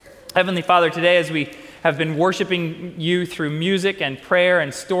Heavenly Father, today as we have been worshiping you through music and prayer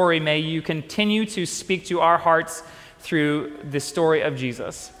and story, may you continue to speak to our hearts through the story of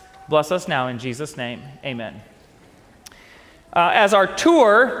Jesus. Bless us now in Jesus' name. Amen. As our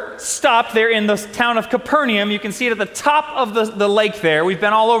tour stopped there in the town of Capernaum, you can see it at the top of the lake there. We've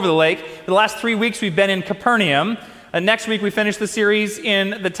been all over the lake. For the last 3 weeks, we've been in Capernaum. Next week, we finish the series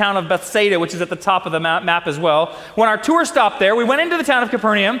in the town of Bethsaida, which is at the top of the map as well. When our tour stopped there, we went into the town of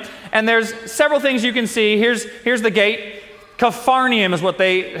Capernaum, and there's several things you can see. Here's the gate. Capharnaum is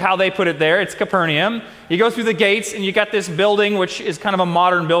how they put it there. It's Capernaum. You go through the gates, and you got this building, which is kind of a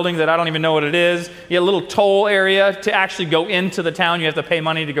modern building that I don't even know what it is. You have a little toll area to actually go into the town. You have to pay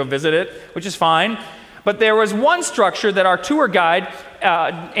money to go visit it, which is fine. But there was one structure that our tour guide,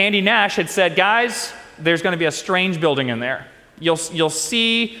 Andy Nash, had said, guys, there's going to be a strange building in there. You'll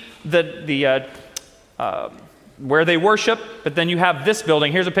see the where they worship, but then you have this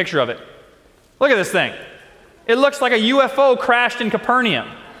building. Here's a picture of it. Look at this thing. It looks like a UFO crashed in Capernaum.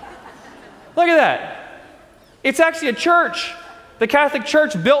 Look at that. It's actually a church. The Catholic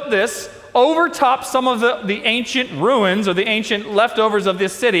Church built this over top some of the ancient ruins or the ancient leftovers of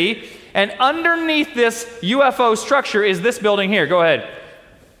this city, and underneath this UFO structure is this building here. Go ahead.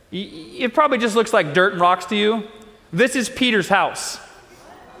 It probably just looks like dirt and rocks to you. This is Peter's house.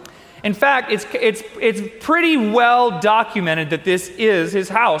 In fact, it's pretty well documented that this is his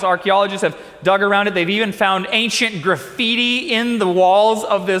house. Archaeologists have dug around it. They've even found ancient graffiti in the walls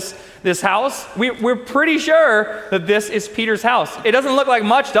of this house. We're pretty sure that this is Peter's house. It doesn't look like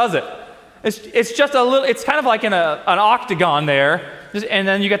much, does it? It's just a little. It's kind of like in an octagon there, and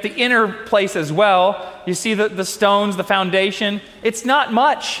then you got the inner place as well. You see the stones, the foundation. It's not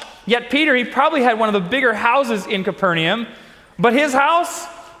much. Yet Peter, he probably had one of the bigger houses in Capernaum, but his house.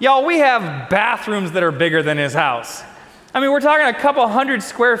 Y'all, we have bathrooms that are bigger than his house. I mean, we're talking a couple hundred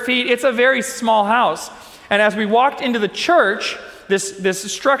square feet. It's a very small house. And as we walked into the church,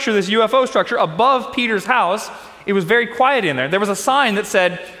 this structure, this UFO structure above Peter's house, it was very quiet in there. There was a sign that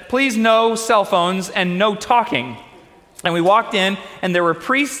said, please no cell phones and no talking. And we walked in, and there were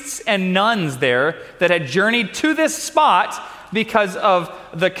priests and nuns there that had journeyed to this spot because of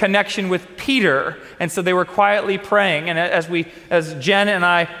the connection with Peter. And so they were quietly praying. And as Jen and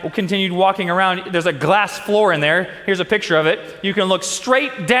I continued walking around, there's a glass floor in there. Here's a picture of it. You can look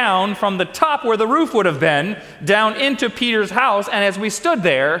straight down from the top where the roof would have been, down into Peter's house. And as we stood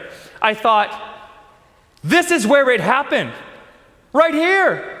there, I thought, this is where it happened. Right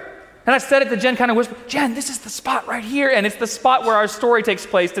here. And I said it to Jen, kind of whispered, Jen, this is the spot right here. And it's the spot where our story takes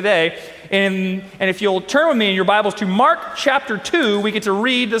place today. And if you'll turn with me in your Bibles to Mark chapter 2, we get to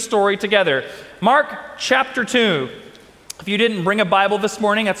read the story together. Mark chapter 2. If you didn't bring a Bible this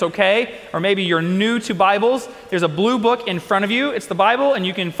morning, that's okay. Or maybe you're new to Bibles. There's a blue book in front of you. It's the Bible, and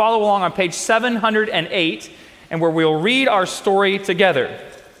you can follow along on page 708, and where we'll read our story together.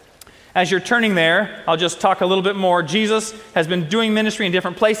 As you're turning there, I'll just talk a little bit more. Jesus has been doing ministry in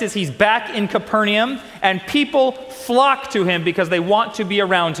different places. He's back in Capernaum, and people flock to him because they want to be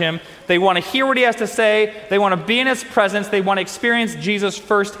around him. They want to hear what he has to say. They want to be in his presence. They want to experience Jesus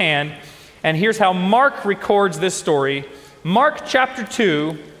firsthand. And here's how Mark records this story. Mark chapter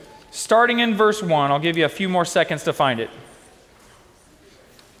 2, starting in verse 1. I'll give you a few more seconds to find it.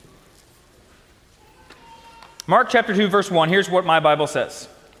 Mark chapter 2, verse 1. Here's what my Bible says.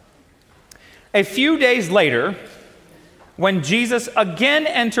 A few days later, when Jesus again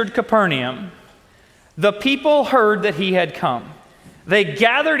entered Capernaum, the people heard that he had come. They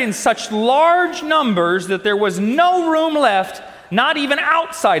gathered in such large numbers that there was no room left, not even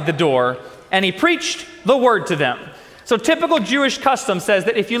outside the door, and he preached the word to them. So typical Jewish custom says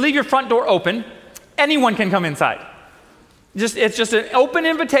that if you leave your front door open, anyone can come inside. It's just an open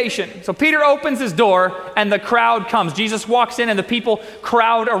invitation. So Peter opens his door and the crowd comes. Jesus walks in and the people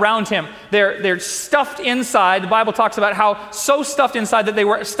crowd around him. They're stuffed inside. The Bible talks about how so stuffed inside that they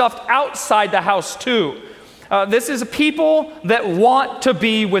were stuffed outside the house too. This is people that want to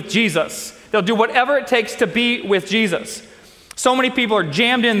be with Jesus. They'll do whatever it takes to be with Jesus. So many people are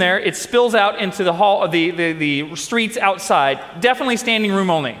jammed in there. It spills out into the hall of the streets outside. Definitely standing room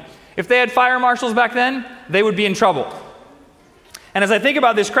only. If they had fire marshals back then, they would be in trouble. And as I think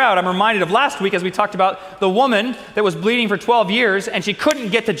about this crowd, I'm reminded of last week as we talked about the woman that was bleeding for 12 years and she couldn't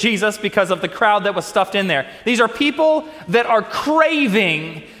get to Jesus because of the crowd that was stuffed in there. These are people that are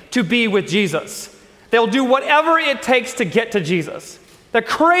craving to be with Jesus. They'll do whatever it takes to get to Jesus. They're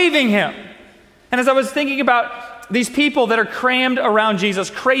craving him. And as I was thinking about these people that are crammed around Jesus,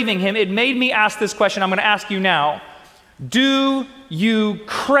 craving him, it made me ask this question I'm going to ask you now. Do you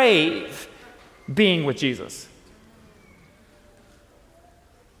crave being with Jesus?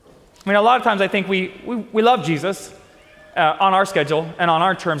 I mean, a lot of times I think we love Jesus on our schedule and on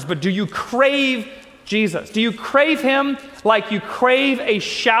our terms, but do you crave Jesus? Do you crave him like you crave a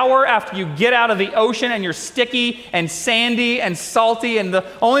shower after you get out of the ocean and you're sticky and sandy and salty and the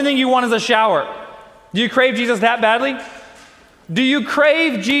only thing you want is a shower? Do you crave Jesus that badly? Do you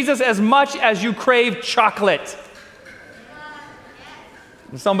crave Jesus as much as you crave chocolate?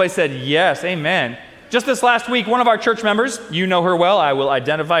 And somebody said, yes, amen. Just this last week, one of our church members, you know her well, I will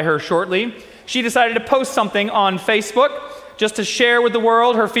identify her shortly, she decided to post something on Facebook just to share with the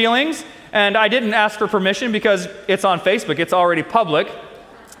world her feelings. And I didn't ask for permission because it's on Facebook. It's already public.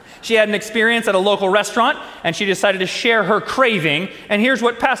 She had an experience at a local restaurant, and she decided to share her craving. And here's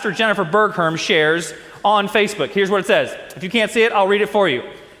what Pastor Jennifer Bergherm shares on Facebook. Here's what it says. If you can't see it, I'll read it for you.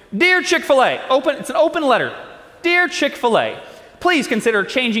 Dear Chick-fil-A, it's an open letter. Dear Chick-fil-A, please consider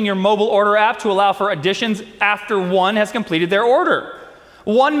changing your mobile order app to allow for additions after one has completed their order.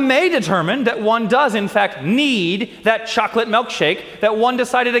 One may determine that one does, in fact, need that chocolate milkshake that one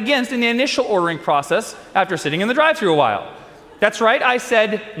decided against in the initial ordering process after sitting in the drive-thru a while. That's right, I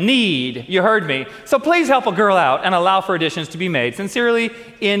said need. You heard me. So please help a girl out and allow for additions to be made. Sincerely,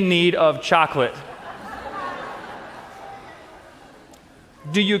 in need of chocolate.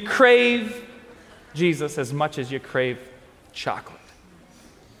 Do you crave Jesus as much as you crave chocolate?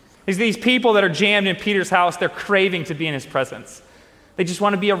 These people that are jammed in Peter's house, they're craving to be in his presence. They just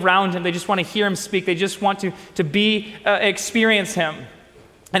want to be around him. They just want to hear him speak. They just want to experience him.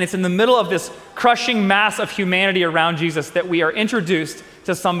 And it's in the middle of this crushing mass of humanity around Jesus that we are introduced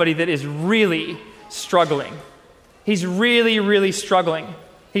to somebody that is really struggling. He's really, really struggling.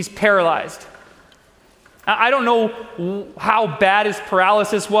 He's paralyzed. I don't know how bad his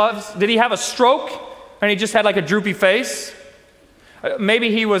paralysis was. Did he have a stroke and he just had like a droopy face?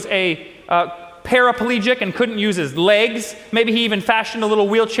 Maybe he was a paraplegic and couldn't use his legs. Maybe he even fashioned a little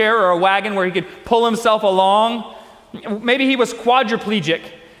wheelchair or a wagon where he could pull himself along. Maybe he was quadriplegic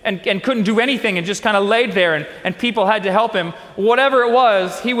and couldn't do anything and just kind of laid there and people had to help him. Whatever it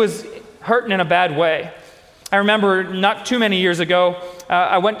was, he was hurting in a bad way. I remember not too many years ago,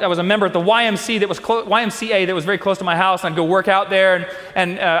 I was a member at the YMCA that was very close to my house, and I'd go work out there,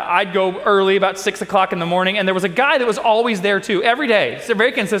 and I'd go early, about 6 o'clock in the morning, and there was a guy that was always there too, every day. It's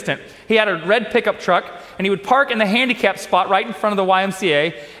very consistent. He had a red pickup truck, and he would park in the handicap spot right in front of the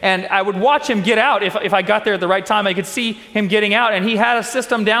YMCA, and I would watch him get out. If I got there at the right time, I could see him getting out, and he had a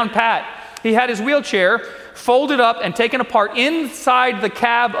system down pat. He had his wheelchair folded up and taken apart inside the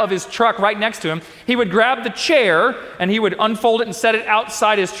cab of his truck right next to him. He would grab the chair and he would unfold it and set it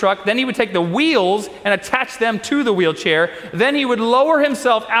outside his truck. Then he would take the wheels and attach them to the wheelchair. Then he would lower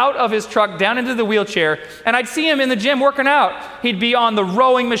himself out of his truck down into the wheelchair. And I'd see him in the gym working out. He'd be on the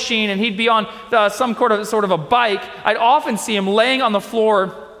rowing machine and he'd be on some sort of a bike. I'd often see him laying on the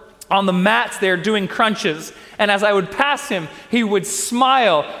floor on the mats there doing crunches. And as I would pass him, he would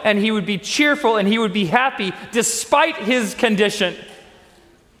smile and he would be cheerful and he would be happy despite his condition.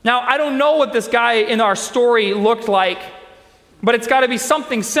 Now, I don't know what this guy in our story looked like, but it's got to be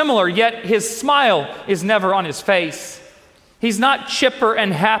something similar, yet his smile is never on his face. He's not chipper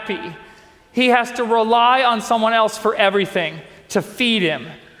and happy. He has to rely on someone else for everything, to feed him,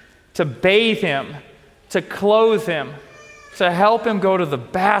 to bathe him, to clothe him, to help him go to the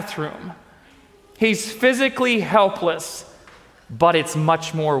bathroom. He's physically helpless, but it's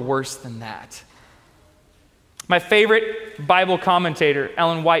much more worse than that. My favorite Bible commentator,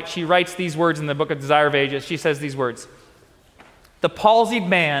 Ellen White, she writes these words in the book of Desire of Ages. She says these words: "The palsied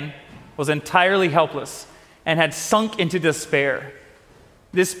man was entirely helpless and had sunk into despair.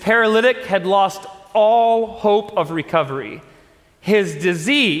 This paralytic had lost all hope of recovery. His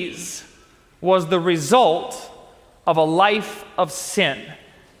disease was the result of a life of sin."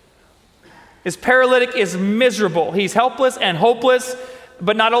 This paralytic is miserable. He's helpless and hopeless,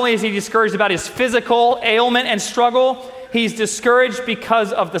 but not only is he discouraged about his physical ailment and struggle, he's discouraged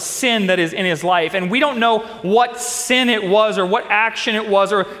because of the sin that is in his life. And we don't know what sin it was or what action it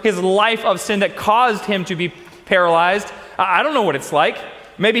was or his life of sin that caused him to be paralyzed. I don't know what it's like.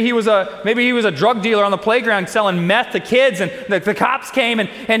 Maybe he was a drug dealer on the playground selling meth to kids, and the cops came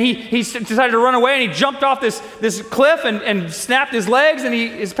and he decided to run away, and he jumped off this cliff and snapped his legs, and he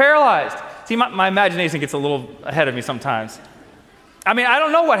is paralyzed. See, my imagination gets a little ahead of me sometimes. I mean, I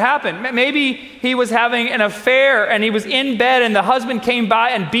don't know what happened. Maybe he was having an affair and he was in bed and the husband came by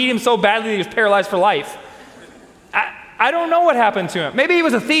and beat him so badly that he was paralyzed for life. I don't know what happened to him. Maybe he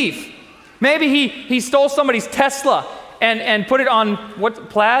was a thief. Maybe he stole somebody's Tesla and put it on,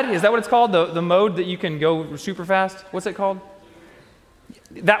 Plaid? Is that what it's called? The mode that you can go super fast? What's it called?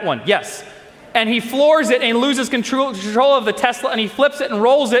 That one, yes. and he floors it and he loses control of the Tesla and he flips it and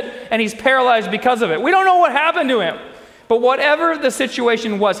rolls it and he's paralyzed because of it. We don't know what happened to him. But whatever the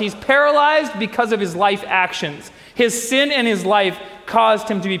situation was, he's paralyzed because of his life actions. His sin in his life caused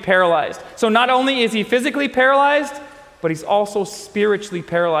him to be paralyzed. So not only is he physically paralyzed, but he's also spiritually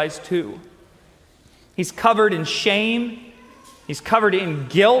paralyzed too. He's covered in shame. He's covered in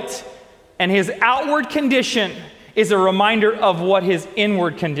guilt. And his outward condition is a reminder of what his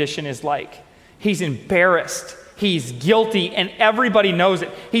inward condition is like. He's embarrassed. He's guilty, and everybody knows it.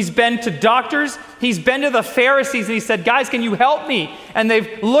 He's been to doctors. He's been to the Pharisees, and he said, guys, can you help me? And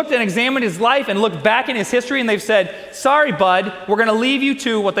they've looked and examined his life and looked back in his history, and they've said, sorry, bud, we're going to leave you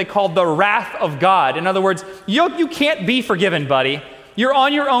to what they call the wrath of God. In other words, you can't be forgiven, buddy. You're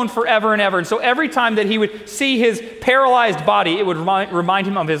on your own forever and ever. And so every time that he would see his paralyzed body, it would remind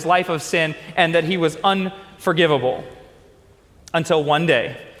him of his life of sin and that he was unforgivable. Until one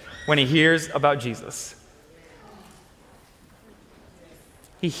day, when he hears about Jesus.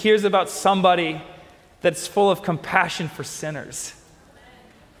 He hears about somebody that's full of compassion for sinners.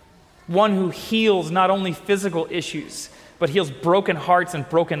 One who heals not only physical issues, but heals broken hearts and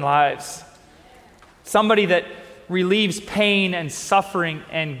broken lives. Somebody that relieves pain and suffering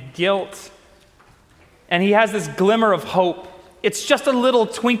and guilt. And he has this glimmer of hope. It's just a little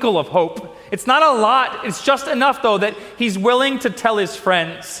twinkle of hope. It's not a lot. It's just enough, though, that he's willing to tell his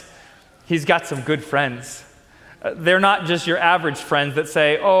friends. He's got some good friends. They're not just your average friends that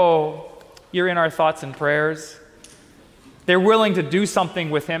say, oh, you're in our thoughts and prayers. They're willing to do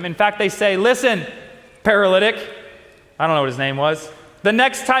something with him. In fact, they say, listen, paralytic, I don't know what his name was. The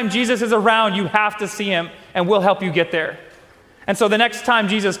next time Jesus is around, you have to see him, and we'll help you get there. And so the next time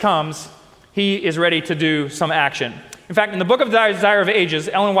Jesus comes, he is ready to do some action. In fact, in the book of Desire of Ages,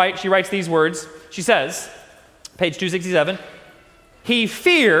 Ellen White, she writes these words. She says, page 267, he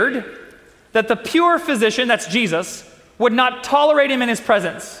feared that the pure physician, that's Jesus, would not tolerate him in his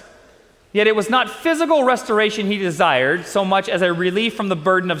presence. Yet it was not physical restoration he desired so much as a relief from the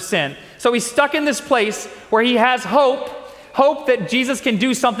burden of sin. So he's stuck in this place where he has hope that Jesus can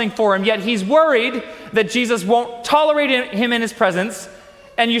do something for him, yet he's worried that Jesus won't tolerate him in his presence.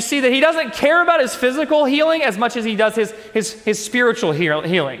 And you see that he doesn't care about his physical healing as much as he does his spiritual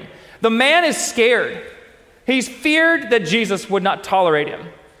healing. The man is scared. He's feared that Jesus would not tolerate him.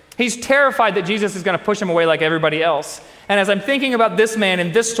 He's terrified that Jesus is going to push him away like everybody else. And as I'm thinking about this man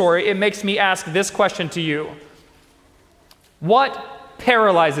in this story, it makes me ask this question to you. What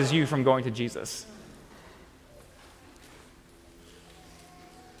paralyzes you from going to Jesus?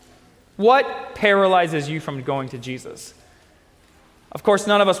 What paralyzes you from going to Jesus? Of course,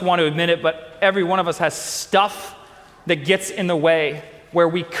 none of us want to admit it, but every one of us has stuff that gets in the way where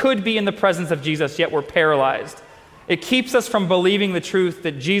we could be in the presence of Jesus, yet we're paralyzed. It keeps us from believing the truth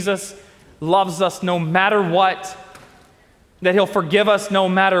that Jesus loves us no matter what, that he'll forgive us no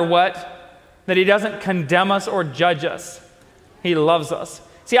matter what, that he doesn't condemn us or judge us. He loves us.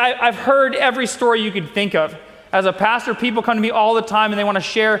 See, I've heard every story you could think of. As a pastor, people come to me all the time and they want to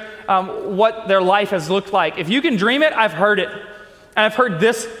share what their life has looked like. If you can dream it, I've heard it. And I've heard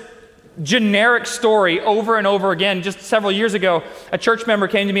this generic story over and over again. Just several years ago, a church member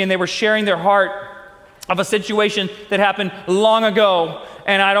came to me and they were sharing their heart of a situation that happened long ago.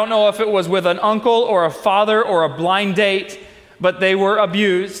 And I don't know if it was with an uncle or a father or a blind date, but they were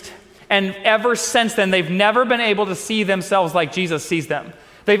abused. And ever since then, they've never been able to see themselves like Jesus sees them.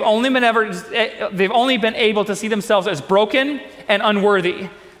 They've only been able to see themselves as broken and unworthy.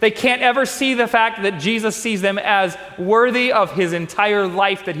 They can't ever see the fact that Jesus sees them as worthy of his entire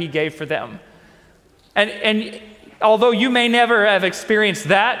life that he gave for them. And although you may never have experienced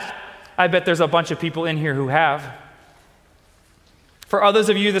that, I bet there's a bunch of people in here who have. For others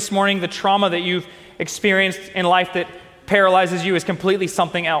of you this morning, the trauma that you've experienced in life that paralyzes you is completely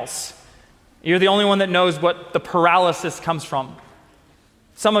something else. You're the only one that knows what the paralysis comes from.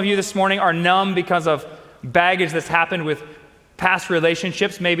 Some of you this morning are numb because of baggage that's happened with past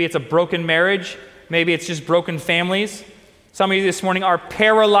relationships. Maybe it's a broken marriage. Maybe it's just broken families. Some of you this morning are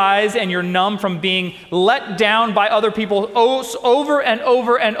paralyzed and you're numb from being let down by other people over and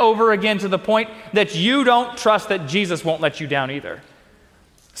over and over again to the point that you don't trust that Jesus won't let you down either.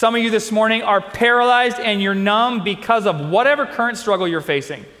 Some of you this morning are paralyzed and you're numb because of whatever current struggle you're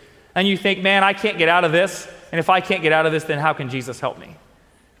facing. And you think, man, I can't get out of this. And if I can't get out of this, then how can Jesus help me?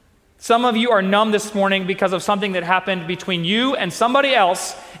 Some of you are numb this morning because of something that happened between you and somebody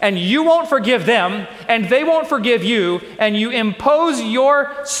else, and you won't forgive them, and they won't forgive you, and you impose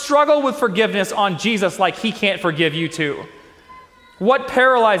your struggle with forgiveness on Jesus like he can't forgive you too. What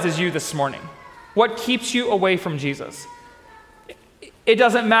paralyzes you this morning? What keeps you away from Jesus? It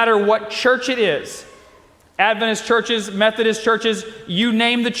doesn't matter what church it is. Adventist churches, Methodist churches, you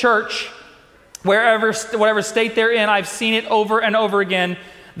name the church, whatever state they're in, I've seen it over and over again,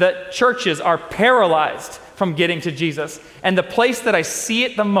 that churches are paralyzed from getting to Jesus. And the place that I see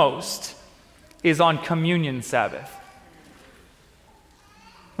it the most is on Communion Sabbath.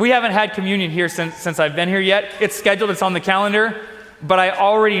 We haven't had communion here since I've been here yet. It's scheduled, it's on the calendar, but I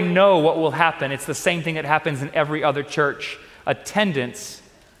already know what will happen. It's the same thing that happens in every other church. Attendance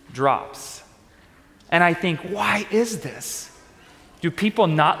drops. And I think, why is this? Do people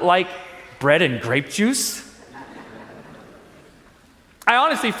not like bread and grape juice? I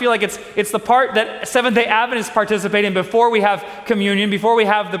honestly feel like it's the part that Seventh-day Adventists participate in before we have communion, before we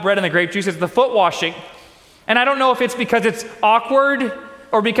have the bread and the grape juice. It's the foot washing. And I don't know if it's because it's awkward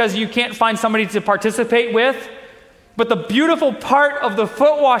or because you can't find somebody to participate with. But the beautiful part of the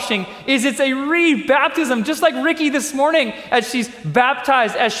foot washing is it's a re-baptism, just like Ricky this morning as she's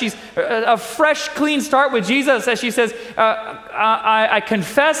baptized, as she's a fresh, clean start with Jesus, as she says, I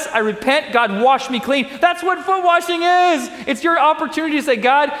confess, I repent, God wash me clean. That's what foot washing is. It's your opportunity to say,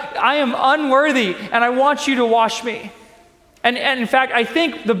 God, I am unworthy and I want you to wash me. And in fact, I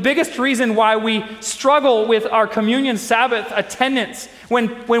think the biggest reason why we struggle with our communion Sabbath attendance,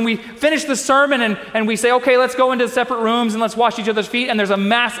 when we finish the sermon and we say, okay, let's go into separate rooms and let's wash each other's feet, and there's a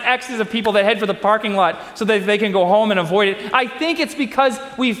mass exodus of people that head for the parking lot so that they can go home and avoid it. I think it's because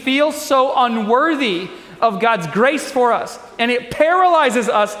we feel so unworthy of God's grace for us, and it paralyzes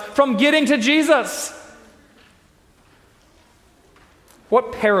us from getting to Jesus.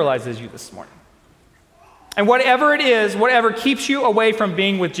 What paralyzes you this morning? And whatever it is, whatever keeps you away from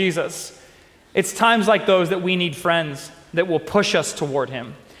being with Jesus, it's times like those that we need friends that will push us toward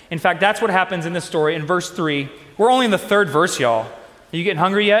him. In fact, that's what happens in this story in verse 3. We're only in the third verse, y'all. Are you getting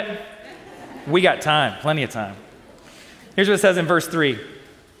hungry yet? We got time, plenty of time. Here's what it says in verse 3.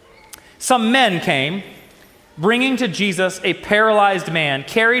 Some men came, bringing to Jesus a paralyzed man,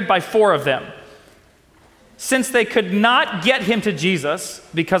 carried by 4 of them. Since they could not get him to Jesus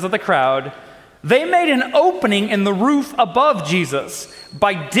because of the crowd, they made an opening in the roof above Jesus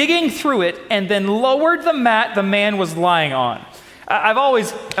by digging through it and then lowered the mat the man was lying on. I've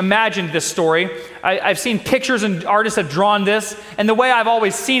always imagined this story. I've seen pictures and artists have drawn this, and the way I've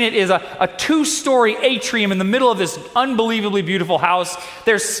always seen it is a 2-story atrium in the middle of this unbelievably beautiful house.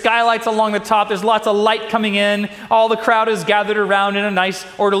 There's skylights along the top. There's lots of light coming in. All the crowd is gathered around in a nice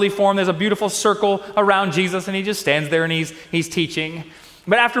orderly form. There's a beautiful circle around Jesus, and he just stands there and he's teaching.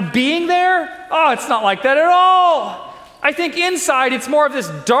 But after being there, it's not like that at all. I think inside it's more of this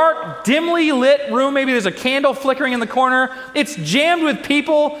dark, dimly lit room. Maybe there's a candle flickering in the corner. It's jammed with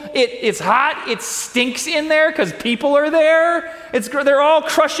people. It's hot. It stinks in there because people are there. They're all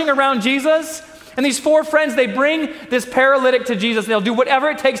crushing around Jesus. And these 4 friends, they bring this paralytic to Jesus. They'll do whatever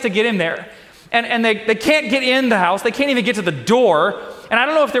it takes to get him there. And they can't get in the house. They can't even get to the door. And I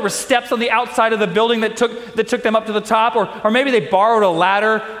don't know if there were steps on the outside of the building that took them up to the top, or maybe they borrowed a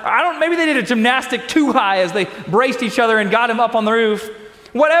ladder. Maybe they did a gymnastic too high as they braced each other and got him up on the roof.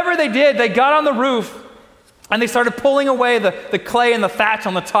 Whatever they did, they got on the roof and they started pulling away the clay and the thatch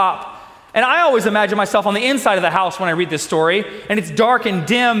on the top. And I always imagine myself on the inside of the house when I read this story, and it's dark and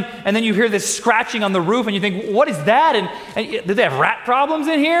dim, and then you hear this scratching on the roof, and you think, what is that? And did they have rat problems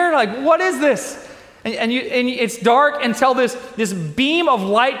in here? Like, what is this? And it's dark until this beam of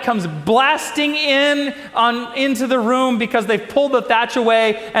light comes blasting into the room because they've pulled the thatch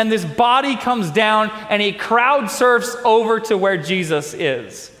away, and this body comes down, and a crowd surfs over to where Jesus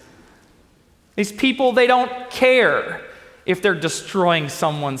is. These people, they don't care if they're destroying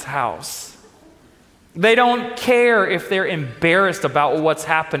someone's house. They don't care if they're embarrassed about what's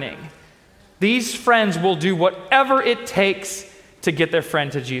happening. These friends will do whatever it takes to get their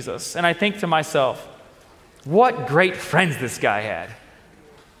friend to Jesus. And I think to myself, what great friends this guy had.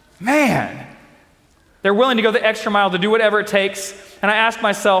 Man, they're willing to go the extra mile to do whatever it takes. And I ask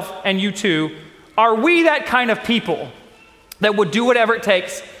myself, and you too, are we that kind of people that would do whatever it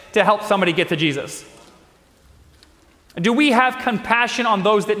takes to help somebody get to Jesus? Do we have compassion on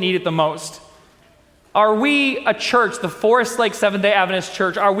those that need it the most? Are we a church, the Forest Lake Seventh-day Adventist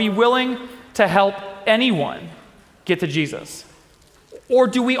Church, are we willing to help anyone get to Jesus? Or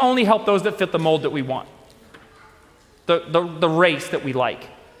do we only help those that fit the mold that we want? The race that we like,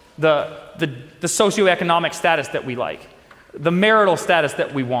 the socioeconomic status that we like, the marital status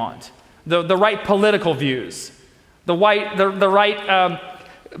that we want, the right political views, the right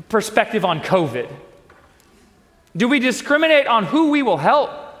perspective on COVID. Do we discriminate on who we will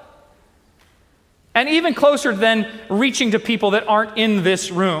help? And even closer than reaching to people that aren't in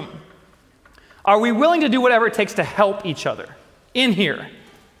this room, are we willing to do whatever it takes to help each other? in here.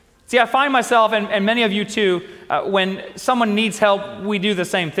 See, I find myself, and many of you too, when someone needs help, we do the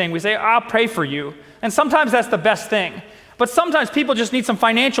same thing. We say, I'll pray for you. And sometimes that's the best thing. But sometimes people just need some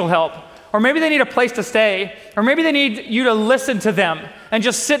financial help. Or maybe they need a place to stay. Or maybe they need you to listen to them and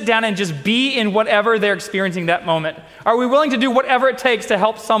just sit down and just be in whatever they're experiencing that moment. Are we willing to do whatever it takes to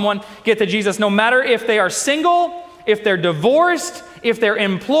help someone get to Jesus, no matter if they are single, if they're divorced, if they're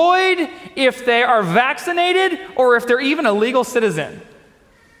employed, if they are vaccinated, or if they're even a legal citizen?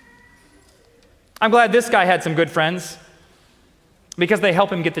 I'm glad this guy had some good friends because they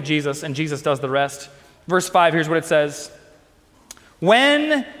help him get to Jesus, and Jesus does the rest. Verse 5, here's what it says.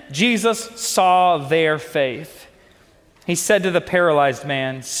 When Jesus saw their faith, he said to the paralyzed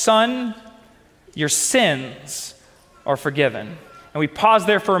man, "Son, your sins are forgiven." And we pause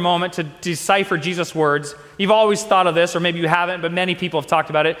there for a moment to decipher Jesus' words. You've always thought of this, or maybe you haven't, but many people have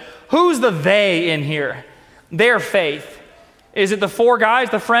talked about it. Who's the they in here? Their faith. Is it the four guys,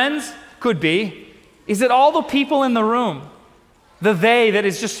 the friends? Could be. Is it all the people in the room? The they that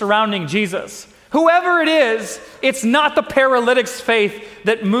is just surrounding Jesus. Whoever it is, it's not the paralytic's faith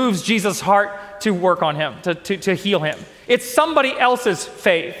that moves Jesus' heart to work on him, to heal him. It's somebody else's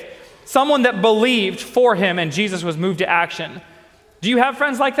faith. Someone that believed for him and Jesus was moved to action. Do you have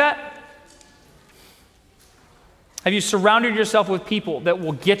friends like that? Have you surrounded yourself with people that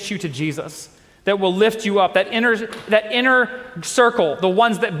will get you to Jesus, that will lift you up, that inner circle, the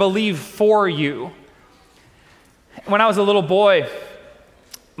ones that believe for you? When I was a little boy,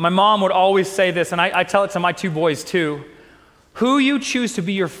 my mom would always say this, and I tell it to my two boys too. Who you choose to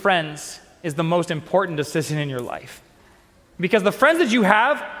be your friends is the most important decision in your life. Because the friends that you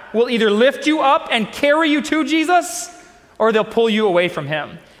have will either lift you up and carry you to Jesus, or they'll pull you away from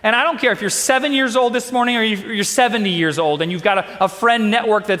him. And I don't care if you're 7 years old this morning or you're 70 years old and you've got a friend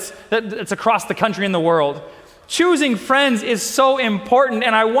network that's across the country and the world. Choosing friends is so important,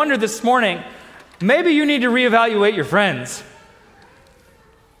 and I wonder this morning, maybe you need to reevaluate your friends.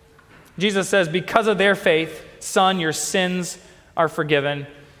 Jesus says, because of their faith, son, your sins are forgiven.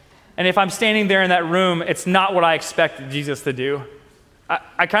 And if I'm standing there in that room, it's not what I expected Jesus to do.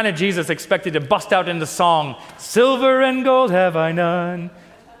 I kind of, Jesus, expected to bust out into song, silver and gold have I none,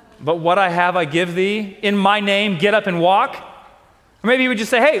 but what I have I give thee. In my name, get up and walk. Or maybe he would just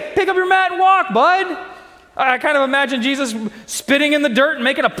say, hey, pick up your mat and walk, bud. I kind of imagine Jesus spitting in the dirt and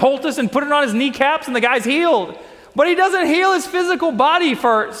making a poultice and putting it on his kneecaps and the guy's healed. But he doesn't heal his physical body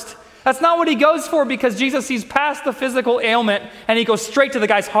first. That's not what he goes for, because Jesus sees past the physical ailment and he goes straight to the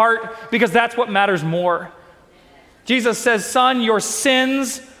guy's heart, because that's what matters more. Jesus says, son, your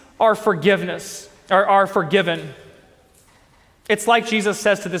sins are forgiven. It's like Jesus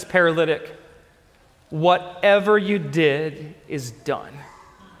says to this paralytic, whatever you did is done.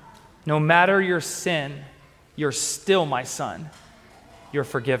 No matter your sin, you're still my son. You're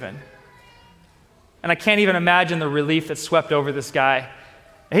forgiven. And I can't even imagine the relief that swept over this guy.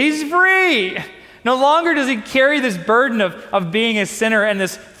 He's free. No longer does he carry this burden of being a sinner and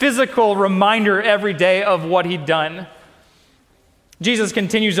this physical reminder every day of what he'd done. Jesus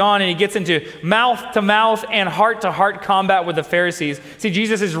continues on and he gets into mouth-to-mouth and heart-to-heart combat with the Pharisees. See,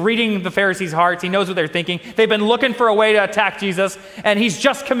 Jesus is reading the Pharisees' hearts. He knows what they're thinking. They've been looking for a way to attack Jesus, and he's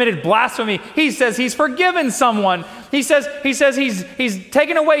just committed blasphemy. He says he's forgiven someone. He says he's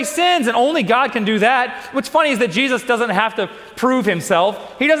taken away sins, and only God can do that. What's funny is that Jesus doesn't have to prove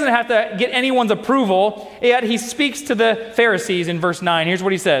himself. He doesn't have to get anyone's approval, yet he speaks to the Pharisees in verse 9. Here's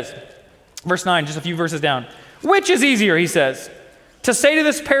what he says. Verse 9, just a few verses down. Which is easier, he says, to say to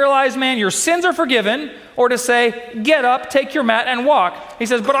this paralyzed man, your sins are forgiven, or to say, get up, take your mat, and walk? He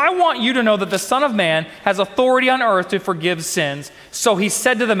says, but I want you to know that the Son of Man has authority on earth to forgive sins. So he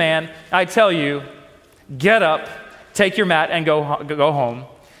said to the man, I tell you, get up, take your mat, and go home.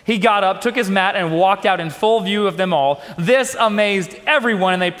 He got up, took his mat, and walked out in full view of them all. This amazed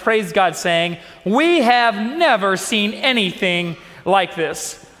everyone, and they praised God, saying, we have never seen anything like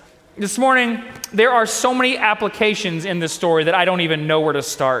this. This morning, there are so many applications in this story that I don't even know where to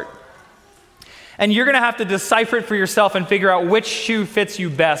start. And you're going to have to decipher it for yourself and figure out which shoe fits you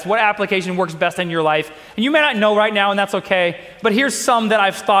best, what application works best in your life. And you may not know right now, and that's okay, but here's some that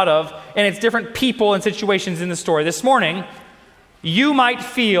I've thought of, and it's different people and situations in the story. This morning, you might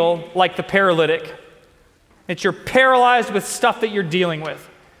feel like the paralytic. That you're paralyzed with stuff that you're dealing with.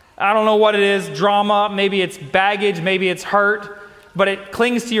 I don't know what it is, drama, maybe it's baggage, maybe it's hurt, but it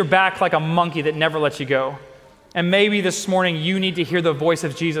clings to your back like a monkey that never lets you go. And maybe this morning you need to hear the voice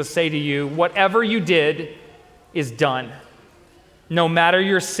of Jesus say to you, whatever you did is done. No matter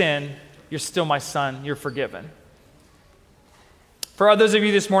your sin, you're still my son, you're forgiven. For others of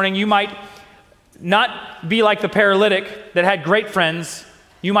you this morning, you might not be like the paralytic that had great friends.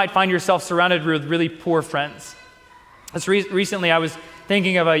 You might find yourself surrounded with really poor friends. Recently, I was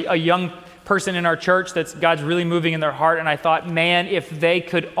thinking of a young person in our church that God's really moving in their heart, and I thought, man, if they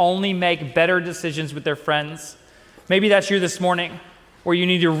could only make better decisions with their friends. Maybe that's you this morning, where you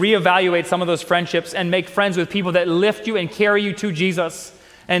need to reevaluate some of those friendships and make friends with people that lift you and carry you to Jesus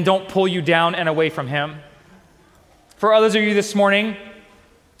and don't pull you down and away from Him. For others of you this morning,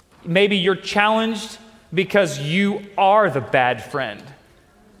 maybe you're challenged because you are the bad friend.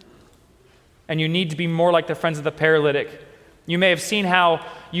 And you need to be more like the friends of the paralytic. You may have seen how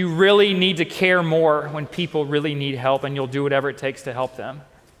you really need to care more when people really need help, and you'll do whatever it takes to help them.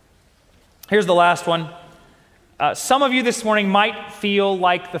 Here's the last one. Some of you this morning might feel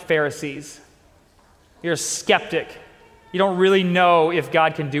like the Pharisees. You're a skeptic. You don't really know if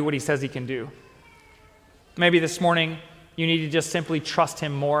God can do what He says He can do. Maybe this morning you need to just simply trust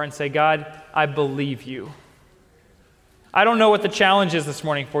Him more and say, God, I believe you. I don't know what the challenge is this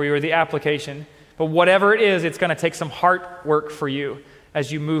morning for you or the application, but whatever it is, it's going to take some heart work for you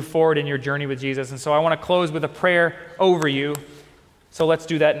as you move forward in your journey with Jesus. And so I want to close with a prayer over you. So let's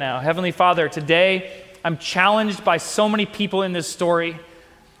do that now. Heavenly Father, today I'm challenged by so many people in this story,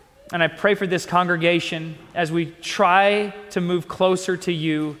 and I pray for this congregation as we try to move closer to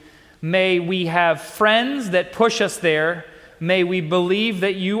you. May we have friends that push us there. May we believe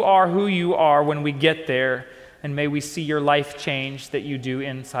that you are who you are when we get there, and may we see your life change that you do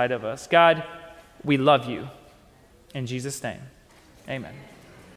inside of us. God, we love you. In Jesus' name, amen.